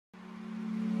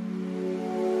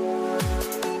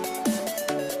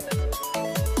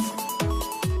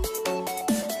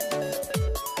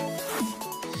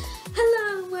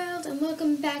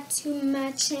to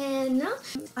my channel.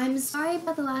 I'm sorry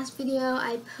about the last video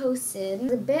I posted. It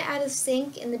was a bit out of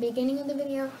sync in the beginning of the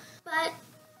video, but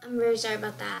I'm very sorry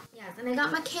about that. Yes, and I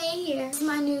got my K here. This is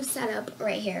my new setup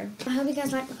right here. I hope you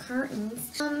guys like the curtains.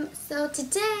 So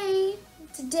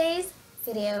today's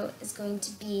video is going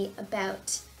to be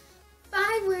about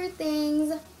 5 weird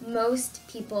things most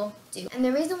people do. And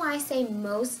the reason why I say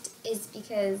most is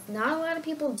because not a lot of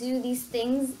people do these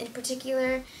things in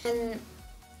particular. And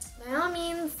by all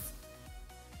means,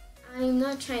 I'm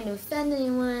not trying to offend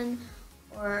anyone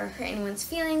or hurt anyone's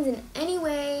feelings in any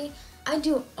way. I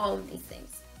do all of these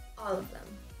things. All of them.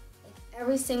 Like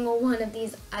every single one of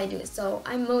these, I do it. So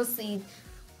I'm mostly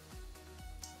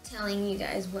telling you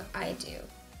guys what I do.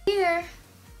 Here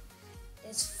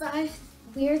is 5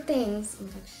 weird things.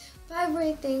 5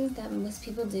 weird things that most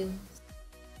people do.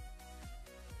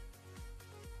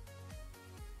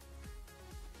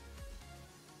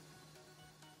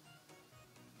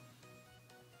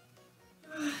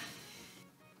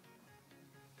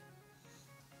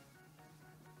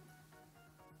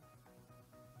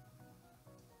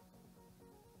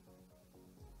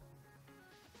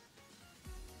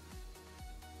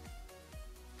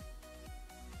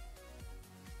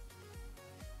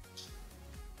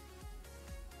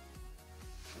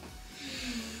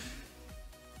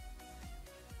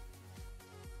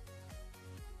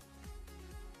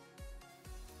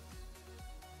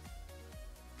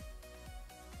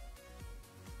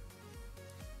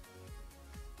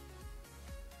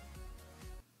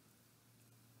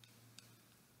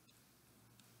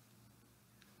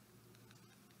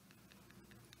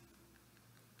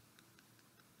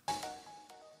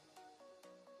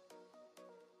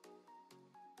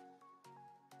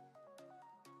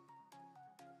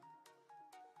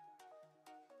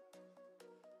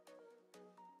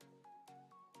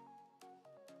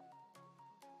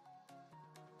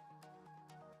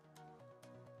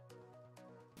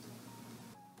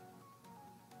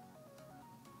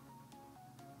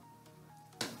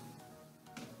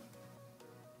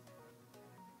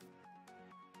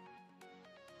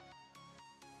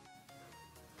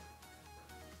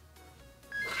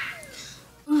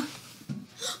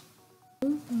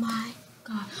 Oh my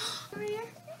god.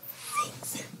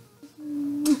 Thanks.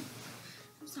 I'm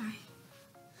sorry.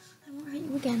 I won't hurt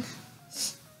you again.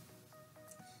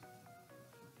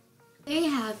 There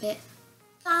you have it.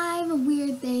 5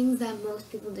 weird things that most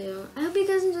people do. I hope you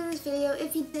guys enjoyed this video.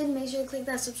 If you did, make sure to click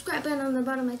that subscribe button on the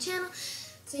bottom of my channel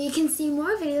so you can see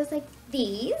more videos like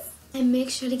these. And make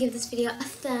sure to give this video a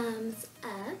thumbs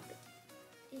up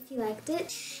if you liked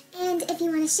it. And if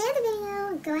you want to share the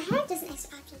video, go ahead, there's an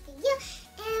extra option for you.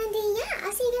 And